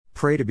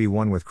Pray to be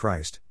one with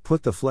Christ,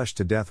 put the flesh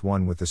to death,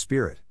 one with the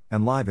Spirit,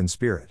 and live in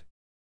spirit.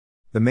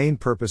 The main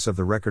purpose of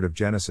the record of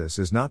Genesis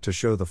is not to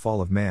show the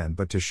fall of man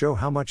but to show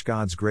how much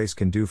God's grace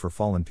can do for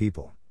fallen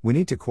people. We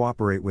need to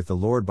cooperate with the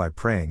Lord by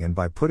praying and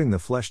by putting the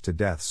flesh to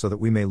death so that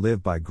we may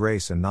live by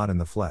grace and not in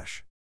the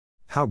flesh.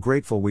 How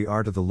grateful we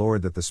are to the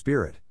Lord that the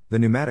Spirit, the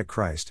pneumatic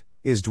Christ,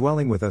 is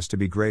dwelling with us to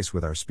be grace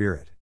with our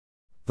spirit.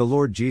 The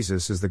Lord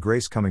Jesus is the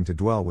grace coming to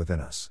dwell within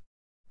us.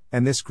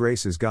 And this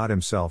grace is God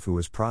Himself who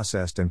is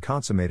processed and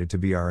consummated to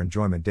be our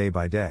enjoyment day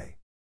by day.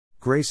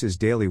 Grace is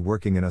daily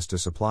working in us to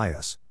supply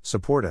us,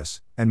 support us,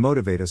 and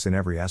motivate us in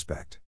every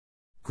aspect.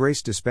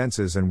 Grace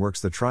dispenses and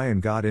works the triune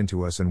God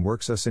into us and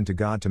works us into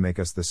God to make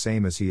us the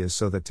same as He is,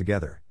 so that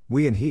together,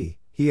 we and He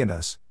and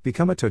us,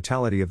 become a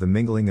totality of the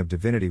mingling of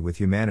divinity with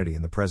humanity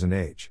in the present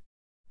age.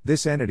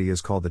 This entity is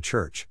called the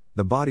Church,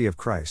 the body of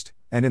Christ,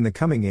 and in the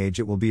coming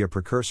age it will be a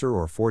precursor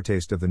or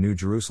foretaste of the New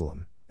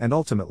Jerusalem, and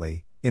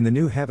ultimately, in the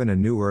new heaven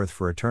and new earth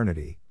for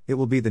eternity, it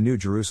will be the New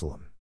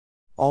Jerusalem.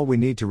 All we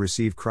need to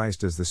receive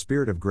Christ as the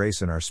Spirit of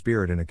grace in our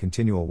spirit in a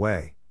continual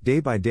way.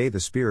 Day by day the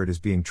Spirit is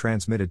being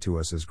transmitted to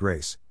us as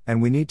grace,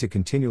 and we need to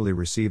continually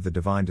receive the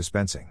divine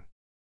dispensing.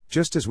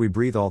 Just as we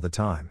breathe all the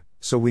time,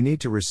 so we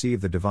need to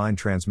receive the divine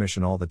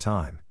transmission all the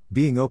time,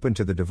 being open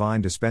to the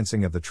divine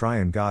dispensing of the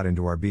triune God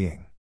into our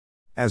being.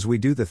 As we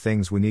do the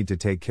things we need to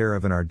take care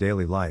of in our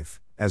daily life,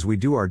 as we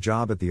do our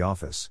job at the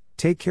office,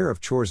 take care of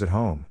chores at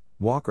home,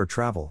 walk or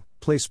travel,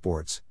 play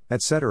sports,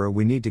 etc.,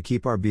 we need to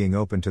keep our being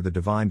open to the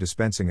divine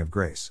dispensing of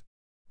grace.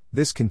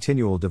 This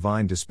continual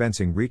divine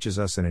dispensing reaches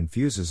us and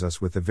infuses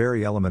us with the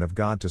very element of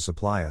God to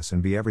supply us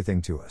and be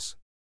everything to us.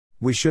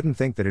 We shouldn't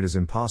think that it is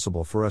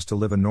impossible for us to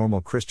live a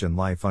normal Christian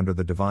life under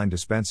the divine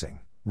dispensing.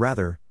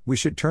 Rather, we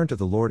should turn to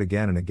the Lord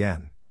again and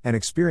again, and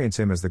experience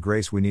Him as the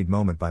grace we need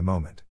moment by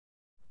moment.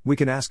 We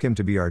can ask Him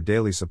to be our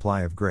daily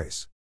supply of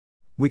grace.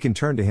 We can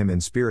turn to Him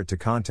in spirit to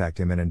contact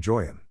Him and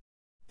enjoy Him.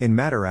 In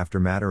matter after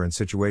matter and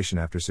situation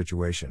after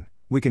situation,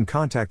 we can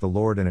contact the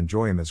Lord and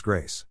enjoy Him as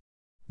grace.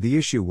 The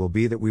issue will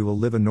be that we will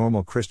live a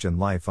normal Christian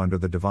life under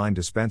the divine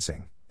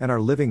dispensing, and our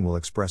living will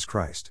express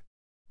Christ.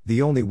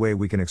 The only way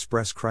we can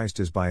express Christ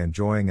is by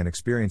enjoying and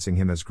experiencing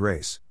Him as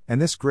grace,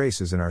 and this grace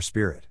is in our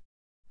spirit.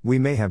 We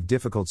may have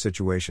difficult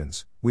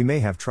situations, we may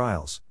have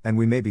trials, and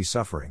we may be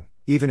suffering.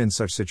 Even in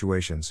such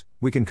situations,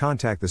 we can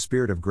contact the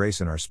Spirit of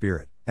grace in our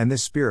spirit, and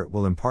this Spirit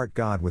will impart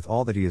God with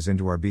all that He is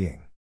into our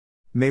being.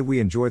 May we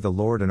enjoy the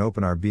Lord and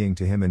open our being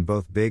to Him in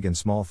both big and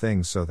small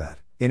things so that,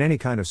 in any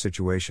kind of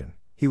situation,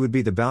 He would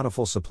be the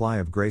bountiful supply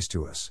of grace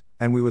to us,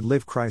 and we would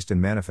live Christ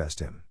and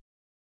manifest Him.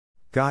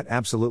 God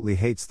absolutely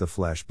hates the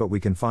flesh, but we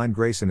can find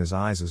grace in His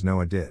eyes as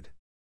Noah did.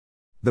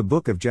 The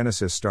book of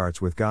Genesis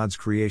starts with God's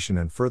creation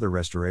and further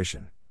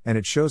restoration, and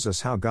it shows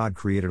us how God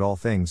created all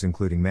things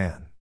including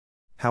man.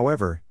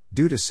 However,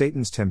 due to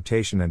Satan's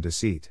temptation and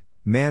deceit,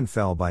 man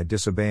fell by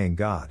disobeying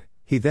God.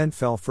 He then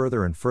fell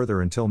further and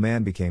further until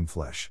man became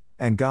flesh,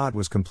 and God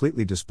was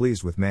completely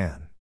displeased with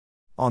man.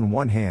 On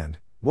one hand,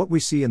 what we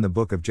see in the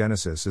book of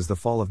Genesis is the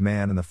fall of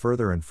man and the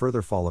further and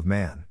further fall of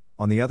man.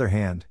 On the other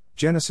hand,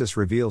 Genesis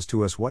reveals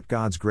to us what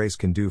God's grace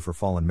can do for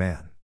fallen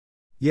man.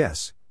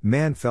 Yes,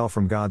 man fell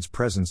from God's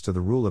presence to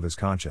the rule of his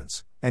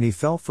conscience, and he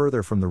fell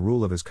further from the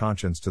rule of his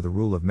conscience to the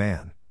rule of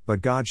man,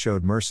 but God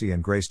showed mercy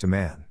and grace to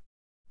man.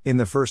 In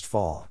the first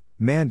fall,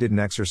 man didn't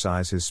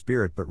exercise his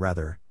spirit but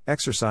rather,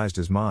 exercised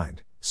his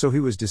mind, so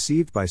he was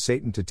deceived by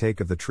Satan to take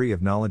of the tree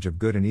of knowledge of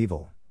good and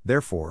evil.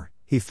 Therefore,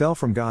 he fell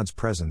from God's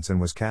presence and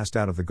was cast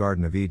out of the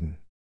Garden of Eden.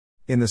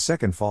 In the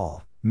second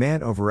fall, man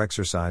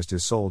overexercised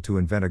his soul to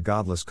invent a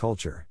godless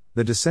culture.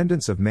 The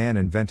descendants of man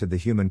invented the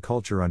human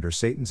culture under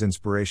Satan's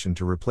inspiration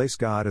to replace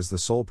God as the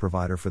sole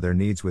provider for their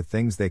needs with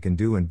things they can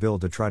do and build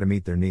to try to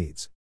meet their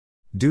needs.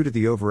 Due to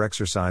the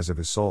overexercise of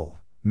his soul,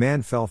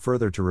 man fell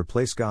further to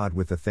replace God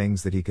with the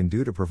things that he can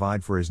do to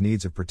provide for his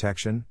needs of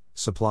protection,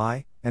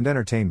 supply, and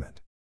entertainment.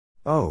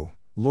 Oh,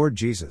 Lord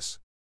Jesus!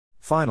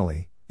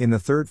 Finally, in the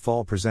third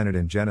fall presented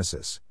in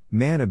Genesis,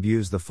 man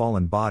abused the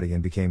fallen body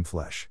and became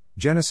flesh.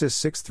 Genesis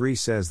 6:3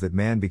 says that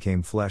man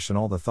became flesh and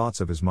all the thoughts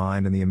of his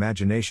mind and the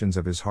imaginations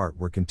of his heart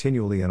were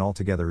continually and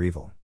altogether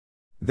evil.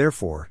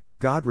 Therefore,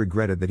 God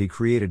regretted that he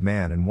created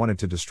man and wanted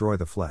to destroy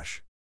the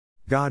flesh.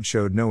 God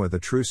showed Noah the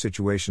true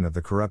situation of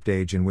the corrupt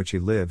age in which he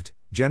lived,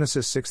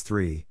 Genesis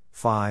 6:3,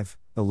 5,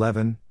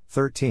 11,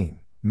 13,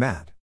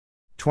 Matt.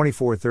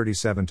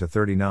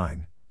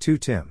 24:37-39, 2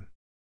 Tim.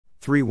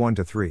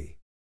 3:1-3.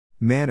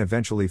 Man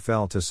eventually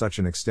fell to such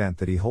an extent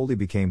that he wholly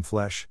became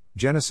flesh,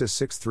 Genesis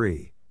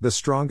 6:3. The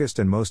strongest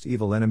and most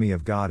evil enemy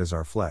of God is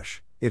our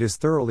flesh. It is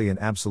thoroughly and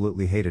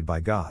absolutely hated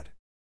by God.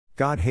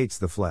 God hates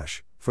the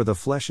flesh, for the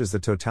flesh is the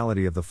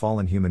totality of the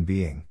fallen human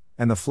being,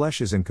 and the flesh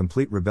is in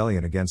complete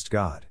rebellion against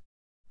God.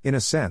 In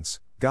a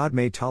sense, God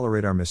may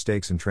tolerate our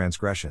mistakes and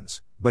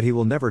transgressions, but He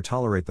will never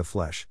tolerate the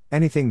flesh.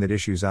 Anything that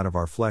issues out of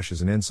our flesh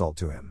is an insult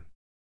to Him.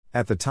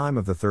 At the time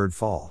of the third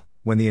fall,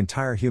 when the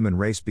entire human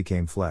race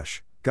became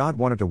flesh, God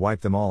wanted to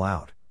wipe them all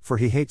out, for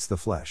He hates the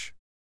flesh.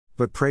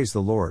 But praise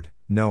the Lord,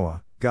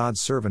 Noah,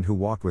 God's servant who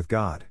walked with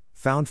God,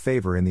 found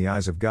favor in the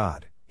eyes of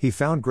God. He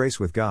found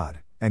grace with God,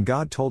 and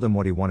God told him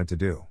what he wanted to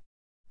do.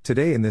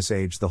 Today in this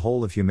age the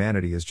whole of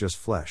humanity is just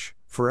flesh,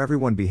 for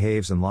everyone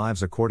behaves and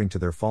lives according to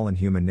their fallen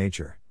human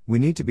nature. We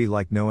need to be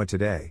like Noah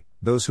today,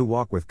 those who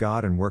walk with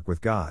God and work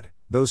with God,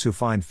 those who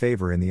find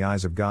favor in the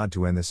eyes of God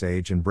to end this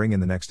age and bring in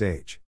the next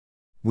age.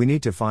 We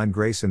need to find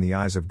grace in the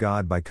eyes of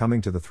God by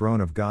coming to the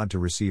throne of God to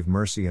receive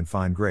mercy and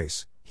find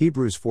grace,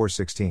 Hebrews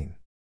 4:16.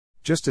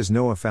 Just as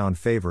Noah found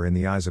favor in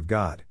the eyes of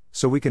God,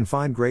 so we can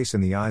find grace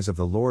in the eyes of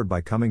the Lord by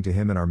coming to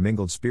Him in our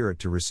mingled spirit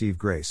to receive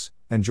grace,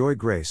 enjoy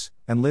grace,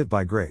 and live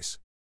by grace.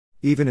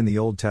 Even in the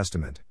Old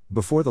Testament,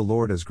 before the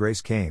Lord as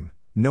grace came,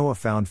 Noah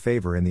found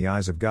favor in the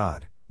eyes of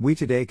God. We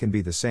today can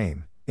be the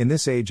same, in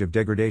this age of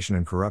degradation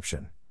and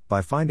corruption,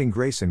 by finding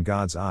grace in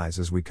God's eyes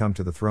as we come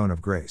to the throne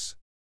of grace.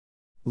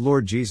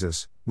 Lord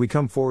Jesus, we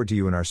come forward to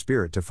you in our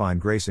spirit to find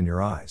grace in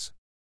your eyes.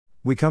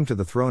 We come to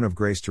the throne of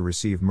grace to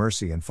receive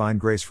mercy and find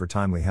grace for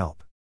timely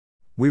help.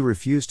 We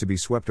refuse to be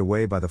swept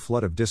away by the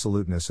flood of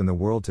dissoluteness in the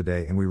world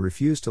today, and we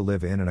refuse to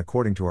live in and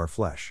according to our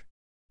flesh.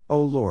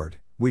 O Lord,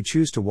 we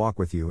choose to walk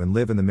with you and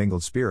live in the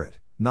mingled spirit,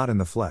 not in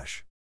the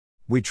flesh.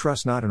 We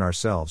trust not in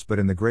ourselves but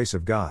in the grace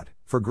of God,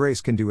 for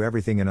grace can do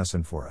everything in us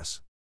and for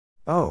us.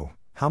 Oh,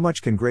 how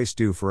much can grace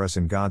do for us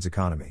in God's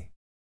economy?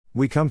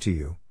 We come to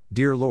you,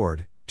 dear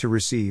Lord, to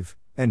receive,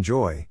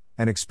 enjoy,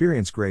 and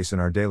experience grace in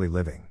our daily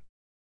living.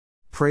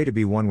 Pray to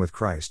be one with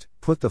Christ,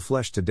 put the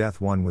flesh to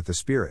death, one with the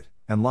Spirit,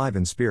 and live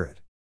in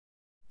spirit.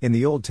 In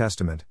the Old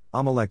Testament,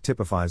 Amalek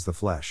typifies the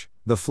flesh.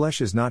 The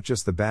flesh is not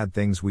just the bad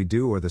things we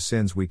do or the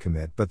sins we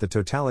commit, but the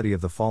totality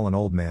of the fallen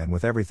old man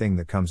with everything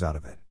that comes out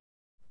of it.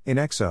 In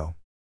Exo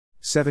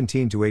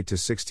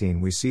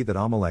 17:8-16 we see that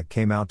Amalek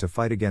came out to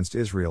fight against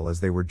Israel as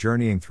they were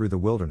journeying through the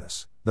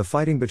wilderness. The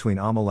fighting between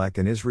Amalek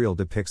and Israel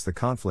depicts the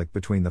conflict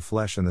between the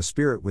flesh and the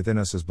spirit within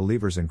us as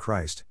believers in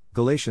Christ,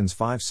 Galatians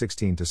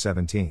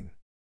 5:16-17.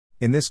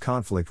 In this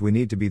conflict we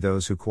need to be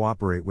those who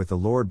cooperate with the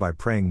Lord by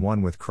praying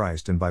one with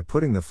Christ and by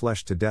putting the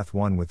flesh to death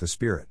one with the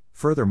Spirit.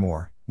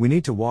 Furthermore, we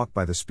need to walk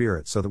by the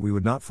Spirit so that we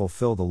would not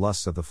fulfill the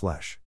lusts of the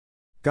flesh.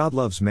 God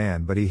loves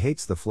man but He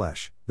hates the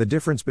flesh. The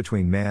difference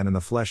between man and the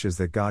flesh is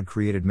that God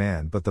created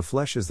man, but the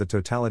flesh is the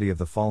totality of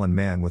the fallen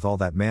man with all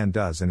that man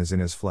does and is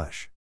in his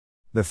flesh.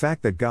 The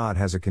fact that God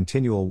has a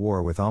continual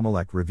war with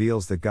Amalek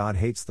reveals that God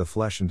hates the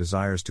flesh and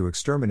desires to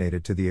exterminate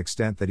it to the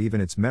extent that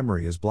even its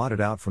memory is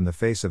blotted out from the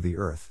face of the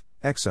earth.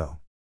 Exo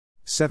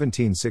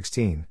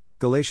 17:16,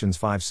 Galatians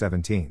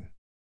 5:17.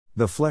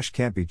 The flesh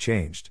can't be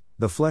changed,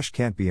 the flesh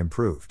can't be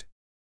improved.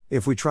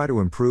 If we try to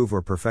improve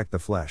or perfect the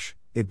flesh,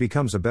 it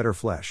becomes a better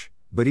flesh,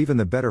 but even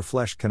the better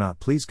flesh cannot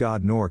please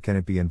God, nor can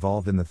it be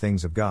involved in the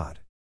things of God.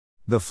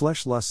 The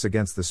flesh lusts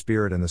against the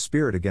Spirit and the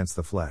Spirit against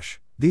the flesh.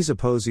 These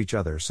oppose each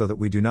other so that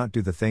we do not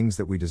do the things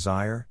that we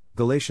desire.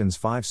 Galatians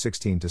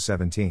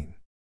 5:16-17.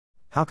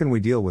 How can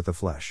we deal with the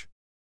flesh?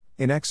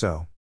 In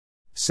Exo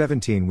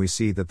 17 we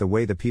see that the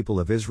way the people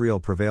of Israel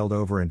prevailed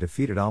over and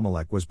defeated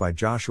Amalek was by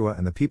Joshua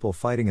and the people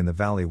fighting in the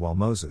valley while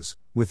Moses,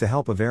 with the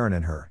help of Aaron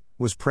and Hur,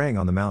 was praying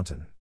on the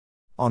mountain.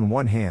 On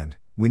one hand,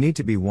 we need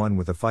to be one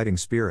with the fighting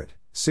spirit,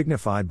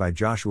 signified by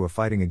Joshua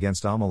fighting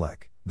against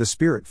Amalek. The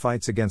Spirit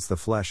fights against the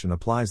flesh and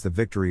applies the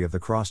victory of the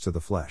cross to the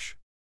flesh.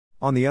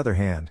 On the other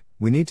hand,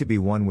 we need to be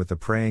one with the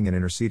praying and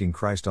interceding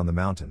Christ on the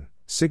mountain,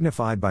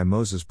 signified by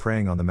Moses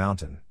praying on the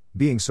mountain,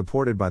 being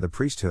supported by the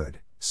priesthood,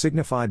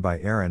 signified by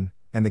Aaron,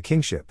 and the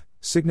kingship,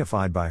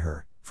 signified by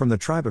Hur, from the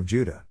tribe of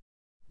Judah.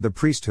 The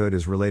priesthood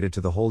is related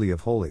to the Holy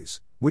of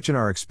Holies, which in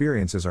our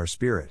experience is our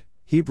spirit,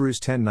 Hebrews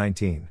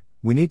 10:19.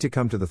 We need to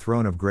come to the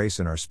throne of grace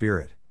in our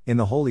spirit, in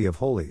the Holy of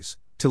Holies,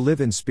 to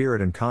live in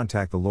spirit and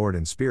contact the Lord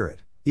in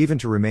spirit, even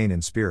to remain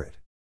in spirit.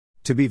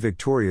 To be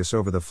victorious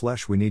over the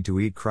flesh we need to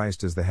eat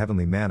Christ as the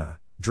heavenly manna,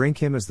 drink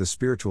Him as the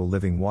spiritual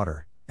living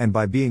water, and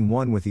by being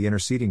one with the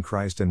interceding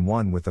Christ and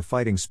one with the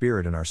fighting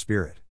Spirit in our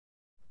spirit.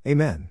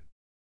 Amen.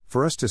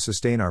 For us to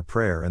sustain our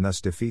prayer and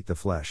thus defeat the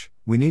flesh,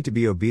 we need to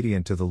be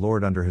obedient to the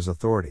Lord under His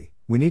authority,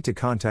 we need to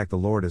contact the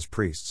Lord as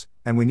priests,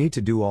 and we need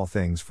to do all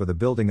things for the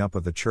building up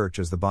of the church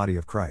as the body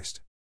of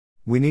Christ.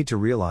 We need to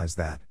realize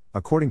that,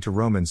 according to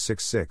Romans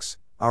 6:6,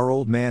 our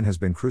old man has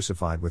been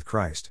crucified with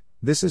Christ.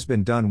 This has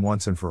been done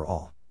once and for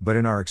all, but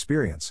in our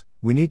experience,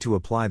 we need to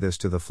apply this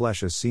to the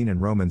flesh as seen in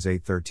Romans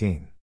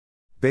 8:13.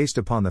 Based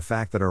upon the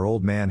fact that our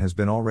old man has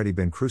already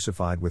been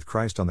crucified with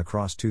Christ on the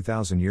cross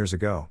 2,000 years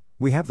ago,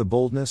 we have the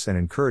boldness and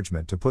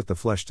encouragement to put the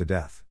flesh to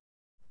death.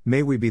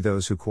 May we be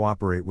those who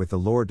cooperate with the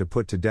Lord to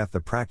put to death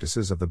the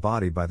practices of the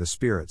body by the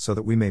Spirit so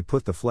that we may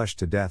put the flesh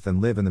to death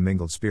and live in the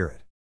mingled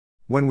Spirit.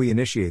 When we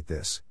initiate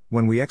this,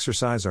 when we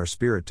exercise our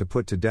spirit to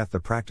put to death the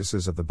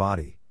practices of the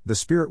body, the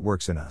Spirit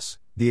works in us.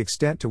 The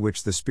extent to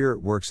which the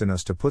Spirit works in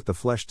us to put the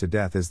flesh to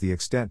death is the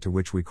extent to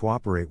which we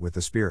cooperate with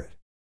the Spirit.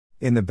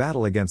 In the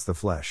battle against the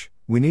flesh,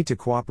 we need to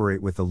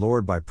cooperate with the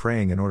Lord by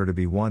praying in order to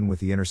be one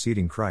with the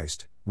interceding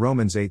Christ,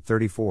 Romans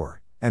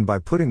 8:34, and by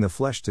putting the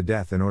flesh to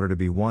death in order to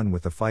be one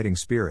with the fighting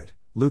Spirit,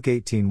 Luke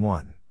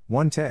 18:1,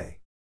 1 Te.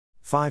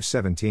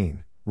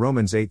 5:17,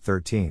 Romans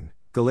 8:13,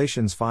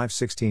 Galatians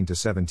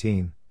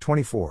 5:16-17,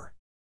 24.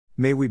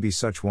 May we be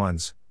such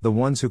ones, the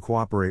ones who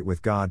cooperate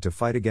with God to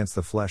fight against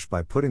the flesh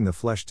by putting the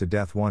flesh to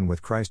death, one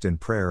with Christ in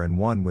prayer and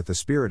one with the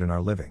Spirit in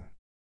our living.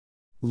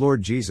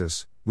 Lord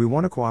Jesus, we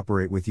want to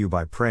cooperate with you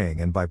by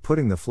praying and by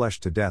putting the flesh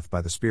to death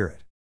by the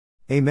Spirit.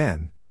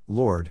 Amen.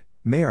 Lord,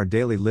 may our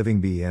daily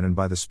living be in and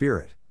by the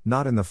Spirit,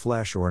 not in the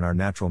flesh or in our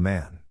natural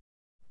man.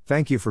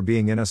 Thank you for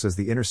being in us as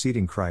the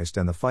interceding Christ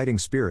and the fighting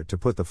Spirit to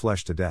put the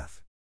flesh to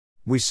death.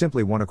 We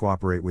simply want to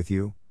cooperate with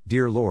you,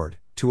 dear Lord,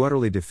 to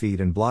utterly defeat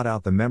and blot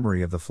out the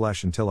memory of the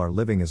flesh until our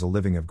living is a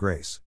living of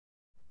grace.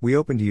 We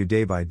open to you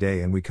day by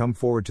day and we come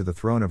forward to the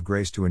throne of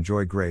grace to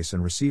enjoy grace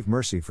and receive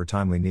mercy for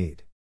timely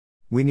need.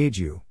 We need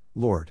you,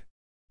 Lord.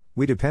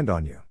 We depend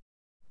on you.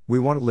 We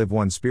want to live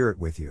one spirit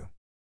with you.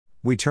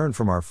 We turn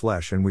from our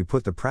flesh and we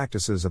put the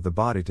practices of the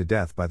body to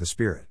death by the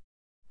Spirit.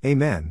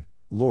 Amen.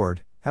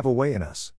 Lord, have a way in us.